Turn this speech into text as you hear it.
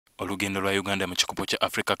Olugendo lwa Uganda mu kikopo kya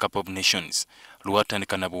Africa Cup of Nations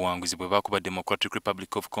lwatandika na buwanguzi bwe bakuba Democratic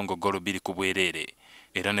Republic of Congo golo 2 ku bwereere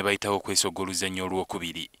era ne bayitawo okwesoga oluzannya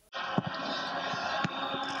olwokubiri.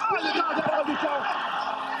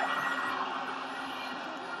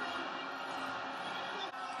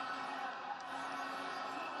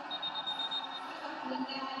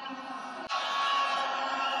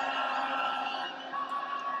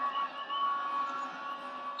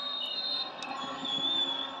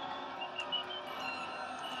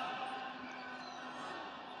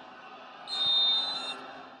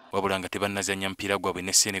 Wabula nga tebannazannya mpira gwabwe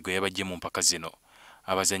ne Senegal yabajje mu mpaka zino.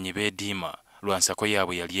 Abazannyi beediima lwansako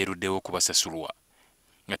yaabwe yali eruddewo okubasasulwa.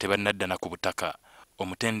 Nga tebannadda na ku butaka,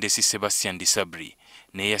 omutendesi Sebastian Desabre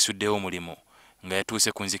naye yasuddewo omulimu nga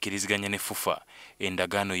yatuuse ku nzikiriziganya ne FUFA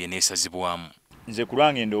endagaano ye neesazibwamu. Nze ku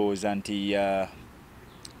lwange ndowooza nti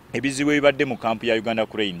ebizibu ebibadde mu kampu ya Uganda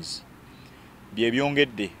Cranes bye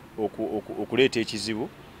byongedde okuleeta ekizibu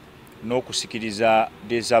n'okusikiriza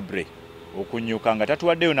Desabre okunyuka nga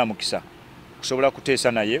tatuwaddeyo na mukisa kusobola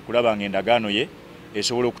kuteesa naye kulaba nga endagaano ye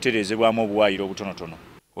esobola okutereezebwamu obuwaayiro obutonotono.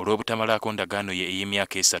 Olw'obutamalaako ndagaano ye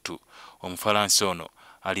ey'emyaka 3, Omufalansa ono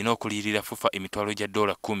alina okuliyirira FUFA emitwalo gya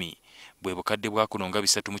 $10 bwe bukadde bwa kuno nga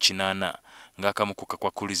 380 ng'akamu ku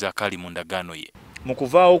kakwakkulizo akali mu ndagaano ye. Mu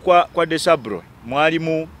kuvaawo kwa Desabre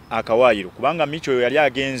mwalimu akawaayiro kubanga Micho yali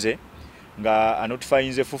agenze nga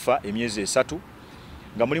anotifayinze FUFA emyezi 3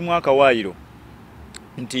 nga mulimu akawaayiro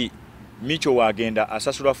nti Micho wagenda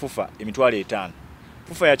asasulwa FUFA emitwalo 5.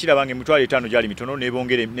 FUFA yakirabanga emitwalo 5 gyali mitono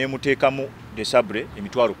nebongere nemuteekamu Desabre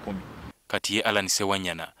emitwalo 10. Kati ye Alan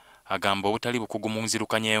Sewanyana agamba obutali bukugu mu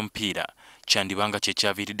nzirukanya y'omupiira kyandibanga kye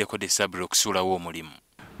kyaviiriddeko Desabre okusuulawo omulimu.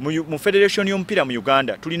 Mu Federation y'omupiira mu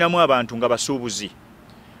Uganda tulinamu abantu nga basuubuzi.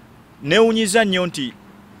 Neewunyiza nnyo nti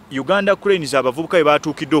Uganda Cranes abavubuka be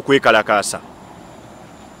baatuukidde okwekalakaasa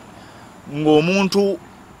ng'omuntu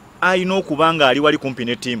ayina okubanga ali wali kumpi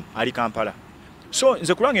ne team ali Kampala. So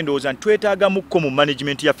nze kulwange ndowooza nti twetaagamuko mu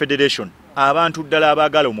management ya Federation abantu ddala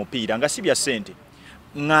abaagala omupiira nga si bya ssente.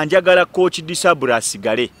 Nga njagala coach Desabre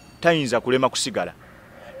asigale tayinza kulema kusigala.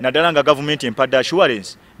 Naddala nga government empadde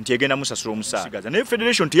assurance nti egenda musasula omusaala. Naye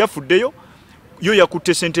Federation teyafuddeyo yo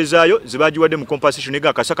yakutte ssente zaayo ze baagiwadde mu compensation ega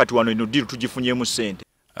akasakati wano eno ddiru tugifunyemu ssente.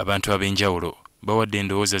 Abantu ab'enjawulo bawadde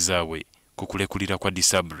endowooza zaabwe ku kulekulira kwa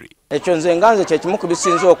Desabre. Ekyo nze nganze kye kimu ku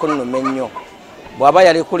bisinze okunnuma ennyo bw'aba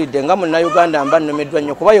yalekulidde nga munnayuganda mba nnumiddwa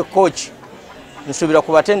nnyo kuba ye coach nsuubira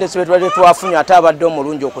ku batendesi be twali twafunye ate abadde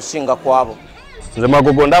omulungi okusinga kwabo. Nze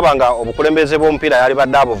Magogo ndaba nga obukulembeze bw'omupiira yali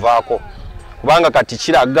badde abuvaako kubanga kati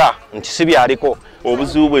kiraga nti si byaliko.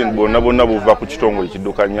 Obuzibu bwe bwonna buva ku kitongole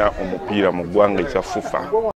ekiddukanya omupiira mu ggwanga ekya FUFA.